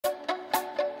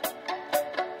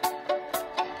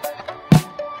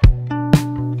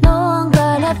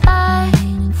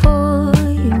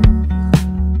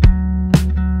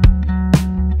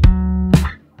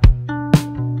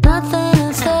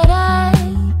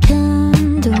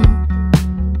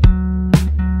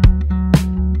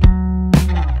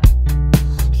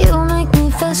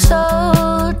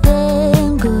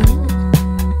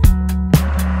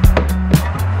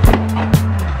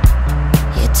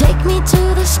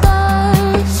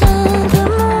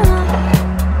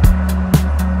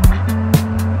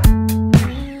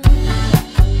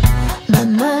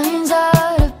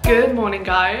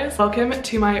Welcome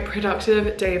to my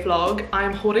productive day vlog.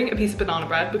 I'm holding a piece of banana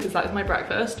bread because that is my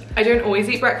breakfast. I don't always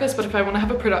eat breakfast, but if I want to have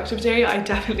a productive day, I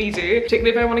definitely do. Particularly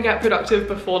if I want to get productive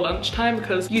before lunchtime,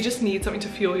 because you just need something to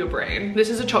fuel your brain. This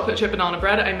is a chocolate chip banana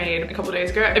bread I made a couple days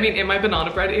ago. I mean, in my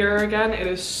banana bread era again, it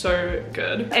is so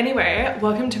good. Anyway,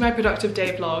 welcome to my productive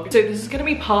day vlog. So this is going to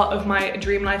be part of my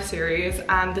Dream Life series,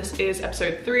 and this is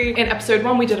episode 3. In episode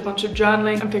 1, we did a bunch of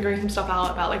journaling and figuring some stuff out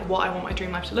about like what I want my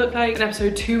dream life to look like. In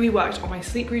episode 2, we worked on my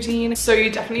sleep routine, so you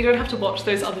definitely don't have to watch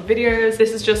those other videos.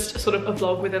 This is just sort of a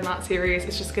vlog within that series.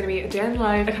 It's just going to be a day in the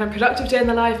life, a kind of productive day in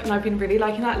the life, and I've been really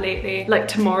liking that lately. Like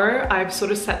tomorrow, I've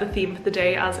sort of set the theme for the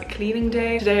day as a cleaning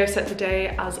day. Today, I've set the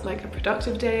day as like a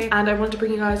productive day, and I wanted to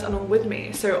bring you guys along with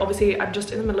me. So obviously, I'm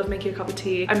just in the middle of making a cup of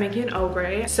tea. I'm making an Earl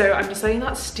Grey, so I'm just letting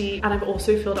that steep, and I've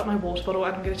also filled up my water bottle,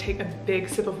 and I'm going to take a big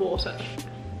sip of water.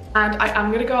 And I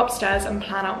am going to go upstairs and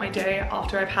plan out my day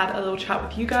after I've had a little chat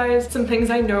with you guys. Some things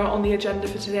I know are on the agenda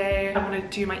for today. I want to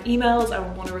do my emails. I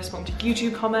want to respond to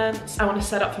YouTube comments. I want to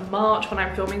set up for March. When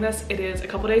I'm filming this, it is a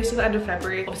couple days to the end of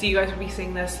February. Obviously, you guys will be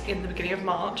seeing this in the beginning of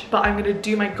March. But I'm going to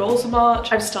do my goals for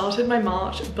March. I've started my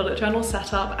March bullet journal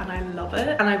setup and I love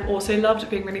it. And I've also loved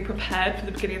being really prepared for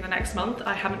the beginning of the next month.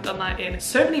 I haven't done that in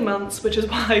so many months, which is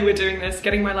why we're doing this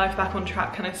getting my life back on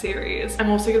track kind of series. I'm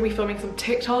also going to be filming some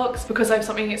TikToks because I have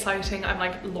something exciting I'm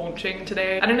like launching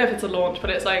today. I don't know if it's a launch,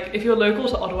 but it's like if you're local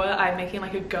to Ottawa, I'm making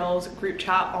like a girls group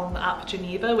chat on the app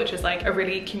Geneva, which is like a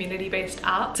really community-based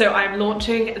app. So I'm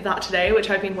launching that today,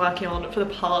 which I've been working on for the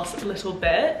past little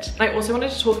bit. I also wanted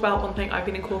to talk about one thing I've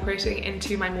been incorporating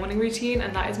into my morning routine,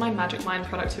 and that is my Magic Mind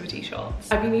productivity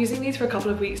shots. I've been using these for a couple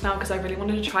of weeks now because I really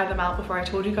wanted to try them out before I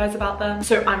told you guys about them.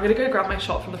 So I'm gonna go grab my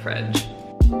shot from the fridge.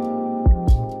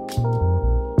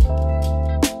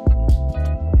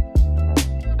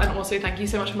 Also, thank you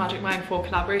so much for Magic Mind for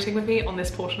collaborating with me on this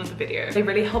portion of the video. They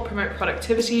really help promote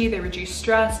productivity, they reduce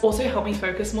stress, also help me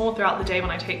focus more throughout the day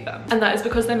when I take them. And that is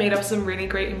because they're made up of some really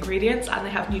great ingredients and they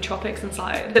have nootropics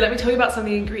inside. So let me tell you about some of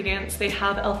the ingredients. They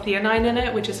have L-theanine in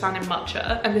it, which is found in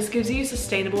matcha, and this gives you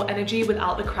sustainable energy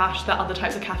without the crash that other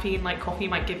types of caffeine like coffee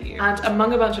might give you. And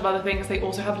among a bunch of other things, they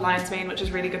also have lion's mane, which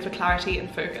is really good for clarity and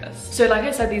focus. So like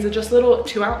I said, these are just little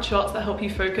 2-ounce shots that help you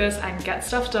focus and get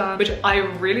stuff done, which I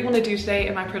really want to do today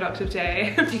in my productive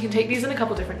day. You can take these in a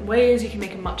couple different ways. You can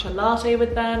make a matcha latte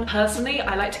with them. Personally,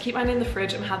 I like to keep mine in the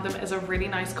fridge and have them as a really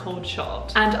nice cold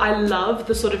shot. And I love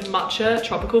the sort of matcha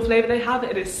tropical flavor they have.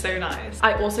 It is so nice.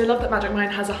 I also love that Magic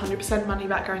Mind has a 100% money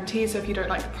back guarantee, so if you don't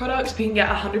like the product, you can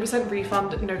get a 100%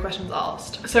 refund, no questions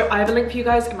asked. So I have a link for you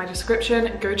guys in my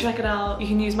description. Go check it out. You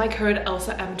can use my code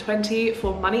ELSAM20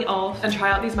 for money off and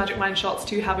try out these Magic Mind shots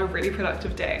to have a really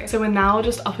productive day. So we're now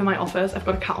just up in my office. I've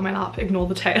got a cat on my lap, ignore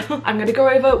the tail. I'm gonna go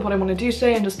over what I want to do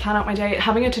today and just plan out my day.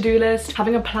 Having a to-do list,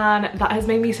 having a plan, that has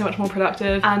made me so much more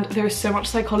productive, and there is so much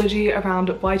psychology around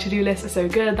why to-do lists are so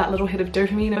good. That little hit of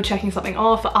dopamine of checking something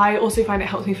off. I also find it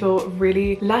helps me feel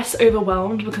really less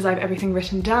overwhelmed because I have everything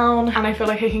written down and I feel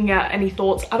like I can get any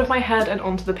thoughts out of my head and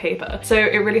onto the paper. So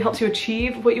it really helps you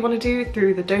achieve what you want to do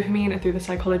through the dopamine and through the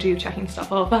psychology of checking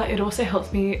stuff off, but it also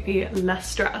helps me be less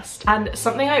stressed. And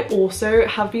something I also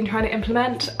have been trying to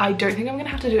implement, I don't think I'm gonna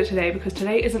have to do it today because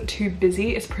today isn't too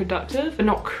busy, it's productive but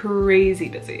not crazy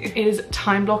busy, is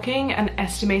time blocking and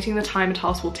estimating the time a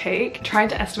task will take. Trying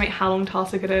to estimate how long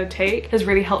tasks are gonna take has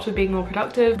really helped with being more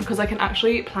productive because I can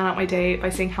actually plan out my day by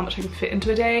seeing how much I can fit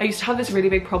into a day. I used to have this really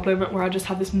big problem where I just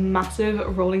have this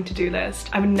massive rolling to-do list.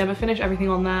 I would never finish everything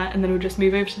on there and then it would just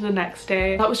move over to the next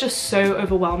day. That was just so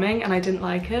overwhelming and I didn't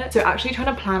like it. So actually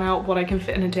trying to plan out what I can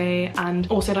fit in a day, and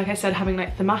also like I said, having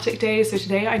like thematic days. So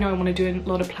today I know I want to do a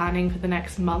lot of planning for the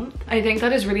next month. I think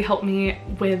that has really helped me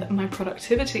with my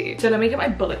productivity. So let me get my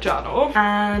bullet journal,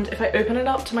 and if I open it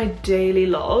up to my daily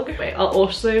log, wait, I'll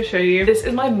also show you. This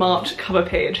is my March cover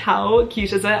page. How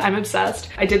cute is it? I'm obsessed.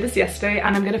 I did this yesterday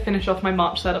and I'm gonna finish off my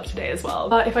March setup today as well.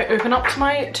 But if I open up to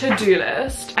my to-do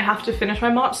list, I have to finish my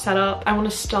March setup. I want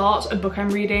to start a book I'm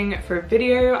reading for a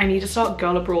video. I need to start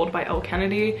Girl Abroad by Elle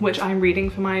Kennedy, which I'm reading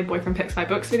for my Boyfriend Picks My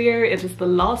Books video. It is the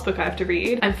last book I have to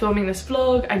read. I'm filming this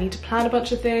vlog. I need to plan a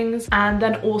bunch of things. And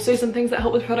then also some things that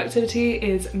help with productivity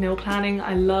is meal planning.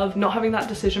 I love not having that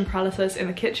decision paralysis in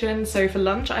the kitchen. So for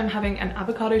lunch, I'm having an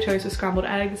avocado toast with scrambled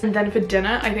eggs. And then for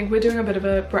dinner, I think we're doing a bit of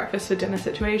a breakfast for dinner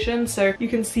situation. So you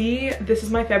can see this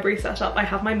is my February setup. I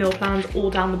have my meal plans all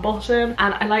down the bottom,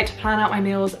 and I like to plan out my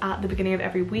meals at the beginning of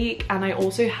every week. And I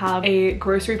also have a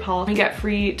grocery pass and get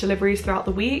free deliveries throughout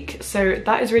the week. So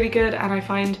that is really good. And I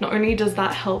find not only does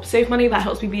that help save money, that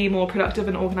helps me be more productive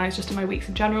and organized just in my weeks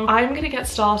in general. I'm gonna get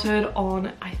started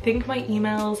on, I think, my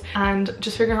emails and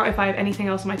just figuring out if I have anything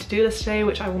else on my to-do list today,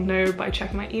 which I will know by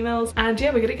checking my emails. And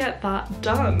yeah, we're gonna get that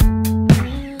done.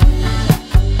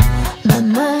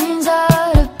 mind's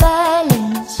out of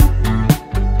balance.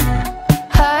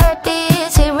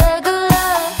 Heartbeats irregular.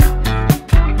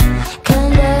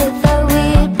 Kinda thought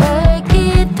we'd work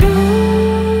it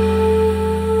through.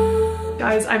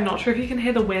 Guys, I'm not sure if you can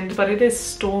hear the wind, but it is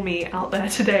stormy out there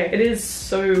today. It is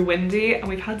so windy and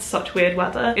we've had such weird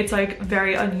weather. It's like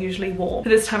very unusually warm for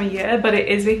this time of year, but it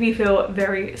is making me feel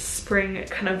very spring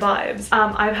kind of vibes.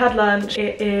 I've had lunch.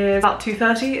 It is about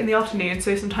 2:30 in the afternoon,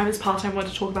 so some time has passed. I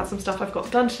wanted to talk about some stuff I've got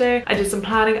done today. I did some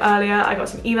planning earlier. I got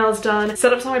some emails done,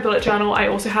 set up some of my bullet journal. I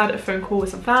also had a phone call with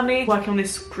some family working on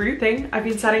this group thing I've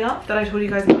been setting up that I told you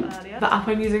guys about earlier. The app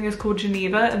I'm using is called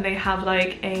Geneva, and they have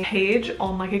like a page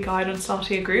on like a guide on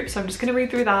starting a group. So I'm just gonna read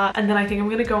through that, and then I think I'm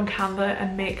gonna go on Canva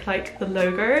and make like the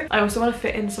logo. I also want to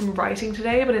fit in some writing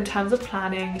today, but in terms of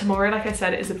planning, tomorrow, like I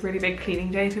said, is a really big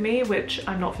cleaning day for me, which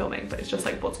I'm not filming, but it's just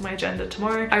like what's on my agenda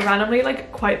tomorrow. I randomly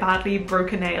like quite badly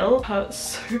broke a nail, hurt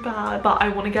so bad, but I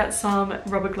want to get some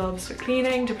rubber gloves for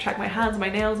cleaning to protect my hands, my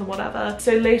nails and whatever.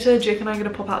 So later Jake and I are gonna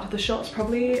pop out to the shops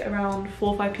probably around 4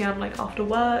 or 5 p.m. like after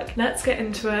work. Let's get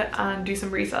into it and do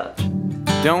some research.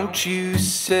 Don't you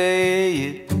say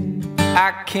it,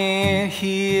 I can't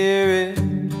hear it.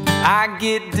 I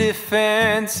get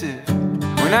defensive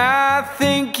when I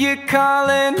think you're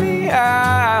calling me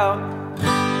out,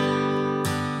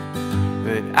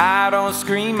 but I don't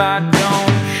scream, I don't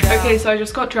shout. Okay, so I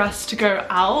just got dressed to go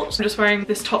out. I'm just wearing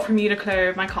this top from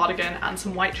Uniqlo, my cardigan, and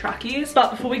some white trackies.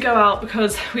 But before we go out,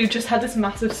 because we've just had this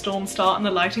massive storm start and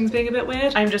the lighting's being a bit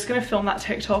weird, I'm just gonna film that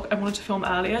TikTok I wanted to film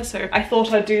earlier. So I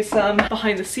thought I'd do some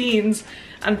behind the scenes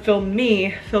and film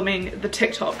me filming the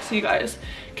TikTok so you guys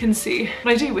can see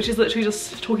what I do, which is literally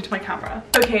just talking to my camera.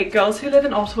 Okay, girls who live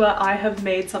in Ottawa, I have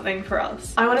made something for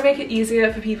us. I want to make it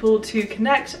easier for people to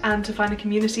connect and to find a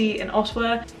community in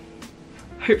Ottawa.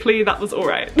 Hopefully that was all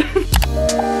right.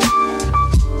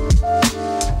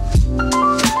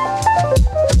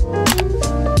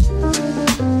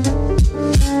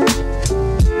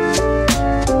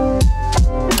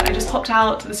 Popped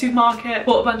out to the supermarket,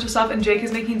 bought a bunch of stuff, and Jake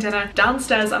is making dinner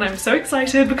downstairs, and I'm so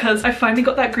excited because I finally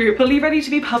got that group fully ready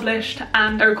to be published,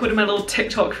 and I recorded my little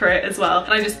TikTok for it as well,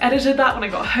 and I just edited that when I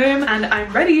got home, and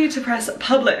I'm ready to press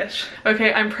publish.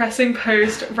 Okay, I'm pressing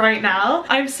post right now.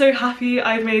 I'm so happy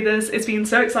I've made this. It's been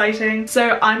so exciting.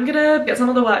 So I'm gonna get some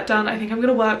of the work done. I think I'm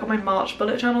gonna work on my March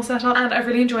bullet journal setup, and I've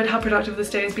really enjoyed how productive this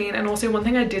day has been. And also one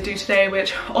thing I did do today,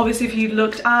 which obviously if you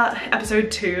looked at episode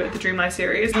 2 of the Dream Life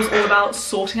series, was all about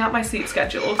sorting out my sleep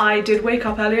schedule. I did wake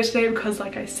up earlier today because,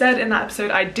 like I said in that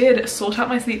episode, I did sort out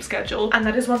my sleep schedule, and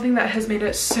that is one thing that has made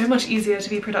it so much easier to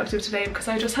be productive today because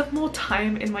I just have more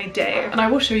time in my day. And I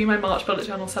will show you my March bullet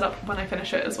journal setup when I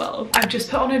finish it as well. I've just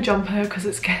put on a jumper because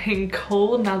it's getting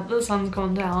cold now that the sun's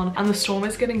gone down and the storm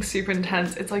is getting super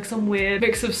intense. It's like some weird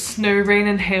mix of snow, rain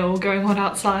and hail going on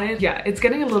outside. Yeah, it's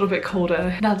getting a little bit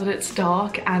colder now that it's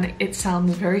dark and it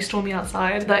sounds very stormy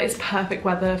outside. That is perfect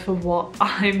weather for what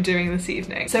I'm doing this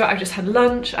evening. So I just had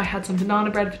lunch. I had some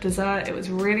banana bread for dessert. It was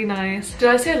really nice. Did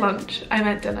I say lunch? I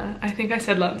meant dinner. I think I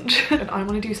said lunch. I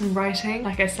want to do some writing,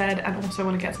 like I said, and also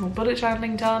want to get some more bullet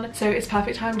journaling done. So it's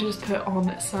perfect time to just put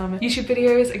on some YouTube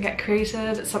videos and get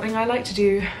creative. It's something I like to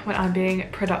do when I'm being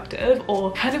productive,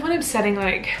 or kind of when I'm setting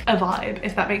like a vibe,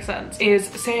 if that makes sense. Is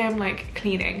say I'm like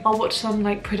cleaning, I'll watch some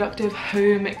like productive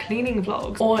home cleaning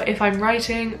vlogs, or if I'm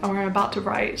writing or I'm about to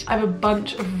write, I have a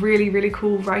bunch of really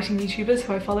cool writing YouTubers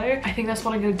who I follow. I think that's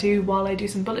what I'm gonna do while I do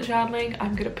some bullet journaling.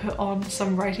 I'm gonna put on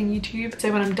some writing YouTube,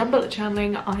 so when I'm done bullet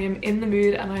journaling, I am in the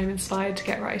mood and I am inspired to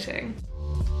get writing.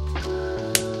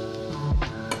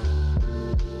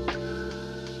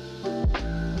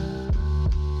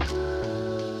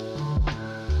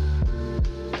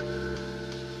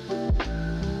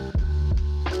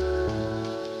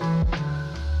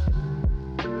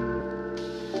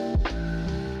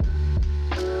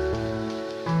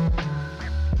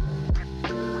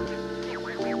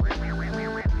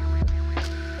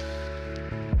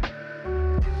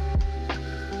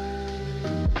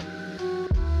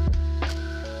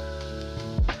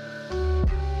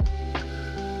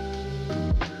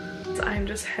 I'm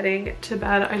just heading to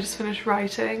bed. I just finished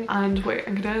writing, and wait,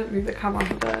 I'm gonna move the camera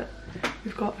up a bit.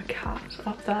 We've got a cat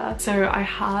up there. So I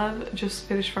have just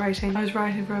finished writing. I was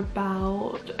writing for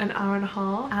about an hour and a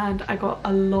half and I got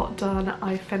a lot done.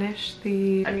 I finished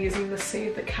I'm using the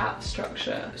Save the Cat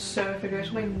structure. So if I go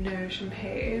to my Notion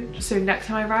page, so next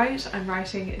time I write, I'm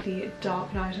writing the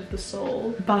Dark Night of the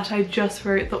Soul, but I just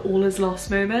wrote the All Is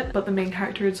Lost moment, but the main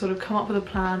character had sort of come up with a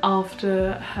plan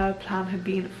after her plan had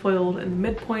been foiled in the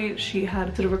midpoint. She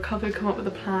had sort of recovered, come up with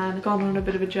a plan, gone on a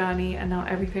bit of a journey, and now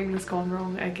everything has gone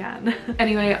wrong again.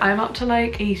 Anyway, I'm up to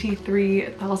like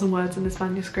 83,000 words in this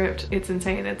manuscript. It's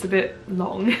insane. It's a bit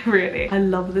long, really. I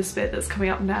love this bit that's coming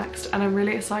up next, and I'm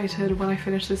really excited when I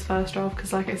finish this first draft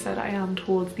because, like I said, I am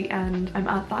towards the end. I'm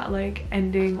at that like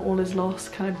ending all is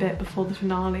lost kind of bit before the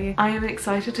finale. I am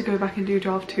excited to go back and do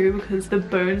draft 2 because the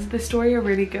bones of this story are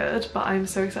really good, but I'm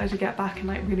so excited to get back and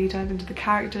like really dive into the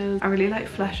characters and really like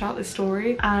flesh out this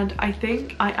story. And I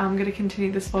think I am going to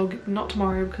continue this vlog, not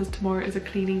tomorrow because tomorrow is a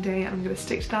cleaning day and I'm going to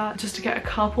stick to that just to get a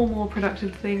couple more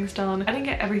productive things done. I didn't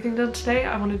get everything done today.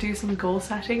 I want to do some goal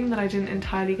setting that I didn't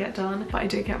entirely get done, but I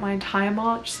did get my entire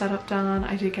March setup done.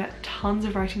 I did get tons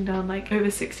of writing done, like over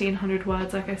 1,600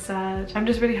 words like I said. I'm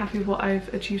just really happy with what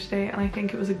I've achieved today, and I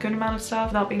think it was a good amount of stuff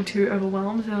without being too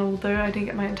overwhelmed. And although I didn't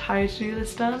get my entire to-do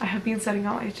list done, I have been setting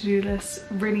out my to-do lists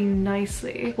really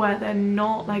nicely where they're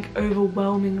not like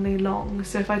overwhelmingly long.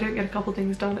 So if I don't get a couple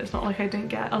things done, it's not like I didn't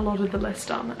get a lot of the list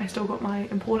done. I still got my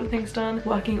important things done,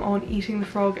 working on eating the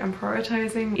frog and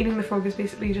prioritizing. Eating the frog is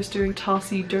basically just doing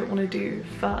tasks you don't want to do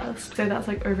first, so that's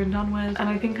like over and done with. And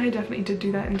I think I definitely did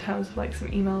do that in terms of like some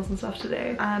emails and stuff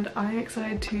today. And I'm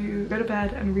excited to go to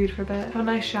bed and read for a bit, have a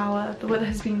nice shower. The weather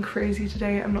has been crazy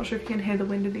today. I'm not sure if you can hear the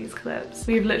wind in these clips.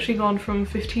 We've literally gone from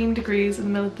 15 degrees in the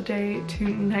middle of the day to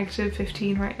negative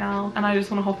 15 right now, and I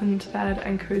just want to hop into bed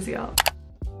and cozy up.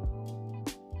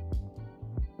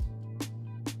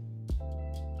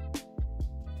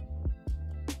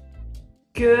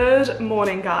 Good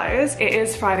morning, guys. It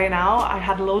is Friday now. I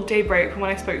had a little day break from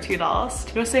when I spoke to you last.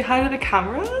 You want to say hi to the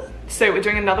camera? So we're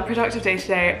doing another productive day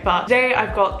today, but today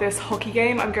I've got this hockey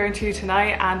game I'm going to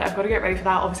tonight and I've got to get ready for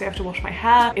that. Obviously I have to wash my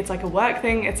hair. It's like a work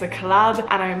thing, it's a collab,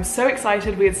 and I'm so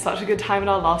excited. We had such a good time in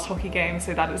our last hockey game,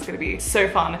 so that is going to be so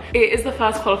fun. It is the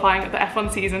first qualifying of the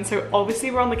F1 season, so obviously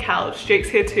we're on the couch. Jake's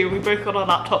here too. We both got our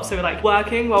laptops, so we're like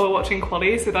working while we're watching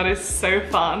quali, so that is so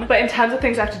fun. But in terms of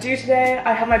things I have to do today,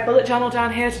 I have my bullet journal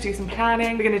down here to do some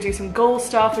planning. We're going to do some goal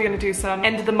stuff. We're going to do some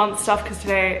end of the month stuff because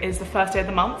today is the first day of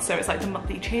the month, so it's like the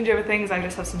monthly changeover things. I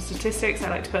just have some statistics I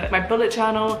like to put my bullet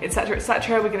journal, etc,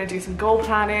 etc. We're gonna do some goal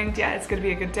planning. Yeah, it's gonna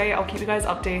be a good day. I'll keep you guys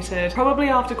updated probably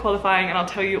after qualifying, and I'll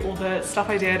tell you all the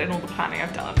stuff I did and all the planning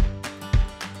I've done.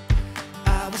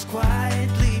 I was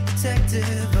quietly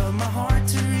protective of my heart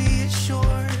to reassure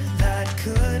that I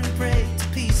couldn't break to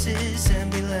pieces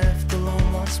and be left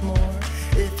alone once more.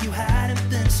 If you hadn't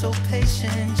been so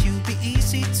patient, you'd be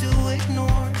easy to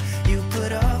ignore. You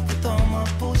put up with all my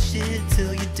bullshit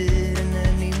till you didn't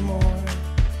anymore.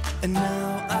 And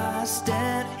now I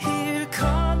stand here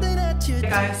calling at you. Hey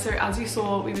guys, so as you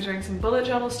saw, we were doing some bullet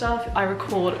journal stuff. I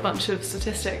record a bunch of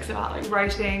statistics about like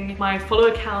writing, my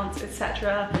follower counts,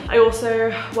 etc. I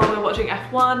also, while we were watching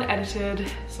F1,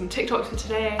 edited some TikToks for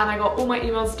today, and I got all my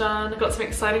emails done. Got some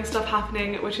exciting stuff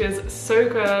happening, which is so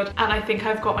good. And I think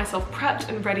I've got myself prepped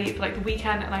and ready for like the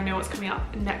weekend, and I know what's coming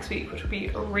up next week, which will be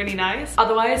really nice.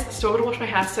 Otherwise, still gonna wash my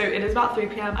hair, so it is about 3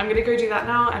 p.m. I'm gonna go do that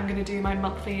now. I'm gonna do my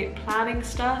monthly planning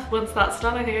stuff. Once that's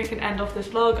done, I think I can end off this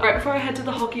vlog right before I head to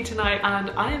the hockey tonight, and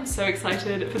I am so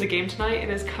excited for the game tonight. It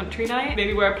is country night.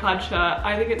 Maybe wear a plaid shirt.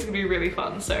 I think it's gonna be really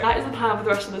fun. So that is the plan for the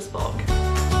rest of this vlog.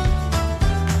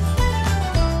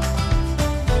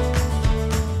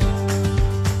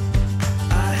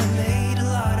 I have made a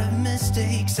lot of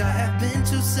mistakes. I have been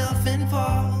too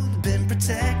self-involved, been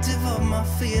protective of my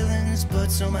feelings,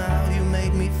 but somehow you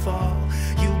made me fall.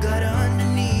 You got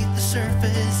underneath the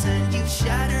surface and you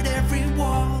shattered every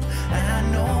wall. And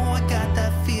I know I got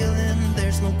that feeling,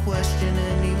 there's no question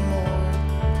anymore.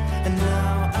 And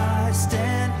now I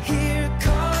stand here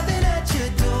calling at your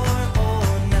door.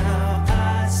 Oh, now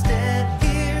I stand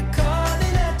here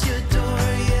calling at your door.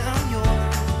 Yeah, I'm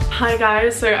yours. Hi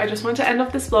guys, so I just wanted to end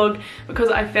off this vlog because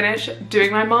I finished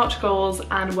doing my March goals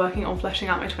and working on fleshing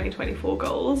out my 2024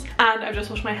 goals, and I've just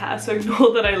washed my hair, so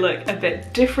ignore that I look a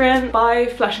bit different. By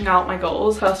fleshing out my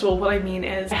goals, first of all, what I mean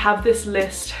is I have this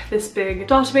list, this big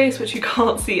database, which you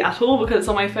can't see at all because it's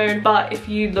on my phone, but if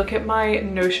you look at my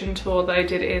Notion tour that I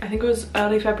did in, I think it was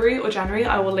early February or January,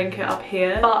 I will link it up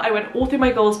here. But I went all through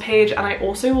my goals page, and I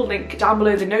also will link down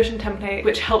below the Notion template,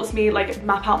 which helps me like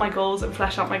map out my goals and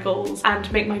flesh out my goals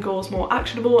and make my goals more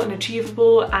actionable and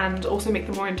achievable, and also make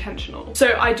them more intentional.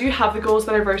 So I do have the goals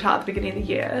that I wrote out at the beginning of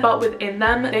the year, but within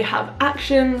them they have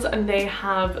actions and they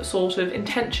have sort of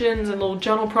intentions and little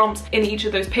journal prompts in each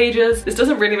of those pages. This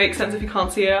doesn't really make sense if you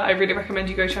can't see it. I really recommend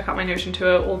you go check out my Notion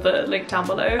tour or the link down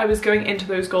below. I was going into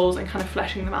those goals and kind of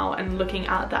fleshing them out and looking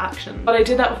at the action, but I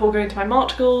did that before going to my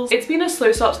March goals. It's been a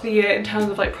slow start to the year in terms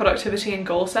of like productivity and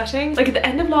goal setting. Like at the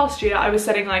end of last year I was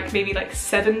setting like maybe like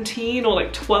 17 or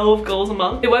like 12 goals a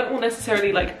month. It weren't weren't all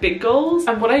necessarily like big goals,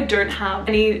 and what I don't have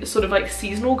any sort of like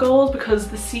seasonal goals because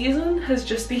the season has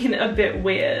just been a bit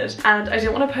weird, and I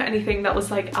didn't want to put anything that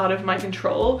was like out of my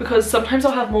control, because sometimes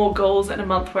I'll have more goals in a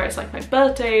month where it's like my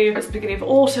birthday, or it's the beginning of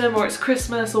autumn, or it's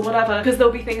Christmas or whatever, because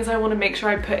there'll be things I want to make sure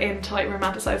I put in to like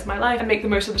romanticize my life and make the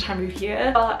most of the time of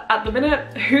year. But at the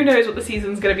minute, who knows what the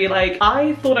season's gonna be like.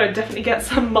 I thought I'd definitely get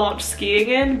some March skiing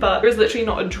in, but there was literally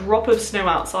not a drop of snow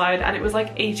outside, and it was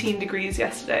like 18 degrees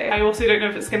yesterday. I also don't know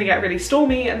if it's gonna get really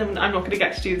stormy, and then I'm not gonna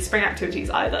get to do the spring activities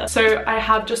either. So I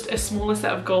have just a smaller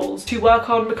set of goals to work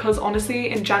on, because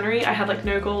honestly in January I had like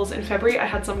no goals, in February I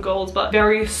had some goals but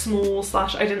very small /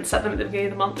 I didn't set them at the beginning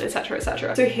of the month, etc,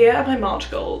 etc. So here are my March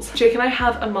goals. Jake and I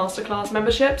have a masterclass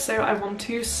membership, so I want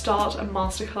to start a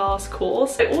masterclass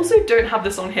course. I also don't have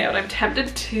this on here, but I'm tempted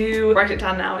to write it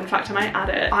down now. In fact, I might add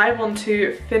it. I want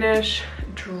to finish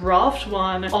draft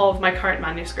 1 of my current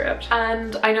manuscript,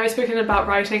 and I know I've spoken about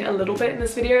writing a little bit in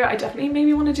this video. I definitely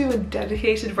maybe want to do a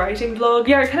dedicated writing vlog.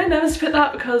 Yeah, I'm kind of nervous to put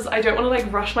that because I don't want to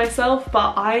like rush myself,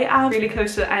 but I am really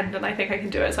close to the end and I think I can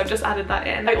do it, so I've just added that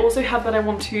in. I also have that I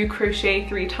want to crochet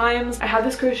 3 times. I have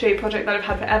this crochet project that I've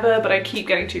had forever, but I keep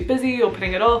getting too busy or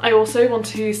putting it off. I also want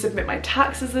to submit my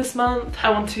taxes this month.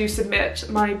 I want to submit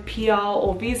my PR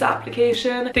or visa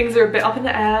application. Things are a bit up in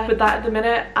the air with that at the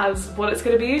minute as what it's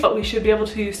going to be, but we should be able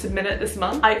to submit it this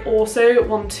month. I also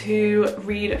want to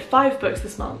read 5 books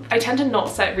this month. I tend to not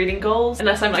set reading goals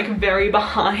unless I'm like very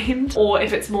behind, or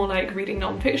if it's more like reading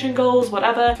non-fiction goals,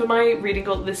 whatever. For my reading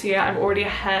goal this year, I'm already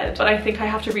ahead, but I think I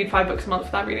have to read 5 books a month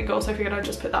for that reading goal, so I figured I'd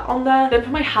just put that on there. Then for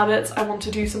my habits, I want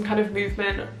to do some kind of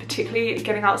movement, particularly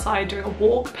getting outside, doing a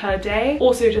walk per day,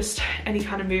 also just any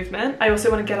kind of movement. I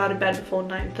also want to get out of bed before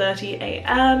 9:30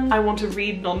 a.m. I want to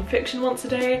read non-fiction once a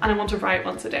day, and I want to write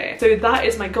once a day. So that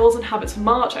is my goals and habits for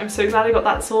March. I'm so glad I got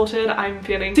that sorted. I'm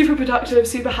feeling super productive,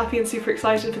 super happy and super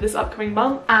excited for this upcoming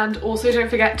month. And also don't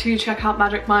forget to check out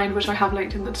Magic Mind, which I have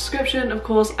linked in the description. Of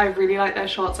course, I really like their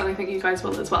shots and I think you guys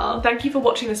will as well. Thank you for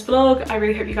watching this vlog. I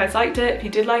really hope you guys liked it. If you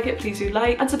did like it, please do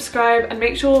like and subscribe, and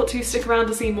make sure to stick around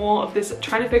to see more of this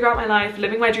trying to figure out my life,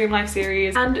 living my dream life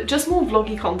series, and just more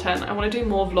vloggy content. I want to do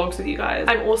more vlogs with you guys.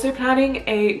 I'm also planning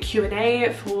a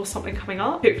Q&A for something coming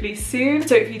up, hopefully soon.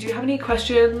 So if you do have any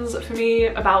questions for me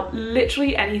about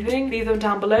literally anything, leave them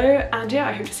down below, and yeah,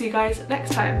 I hope to see you guys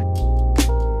next time.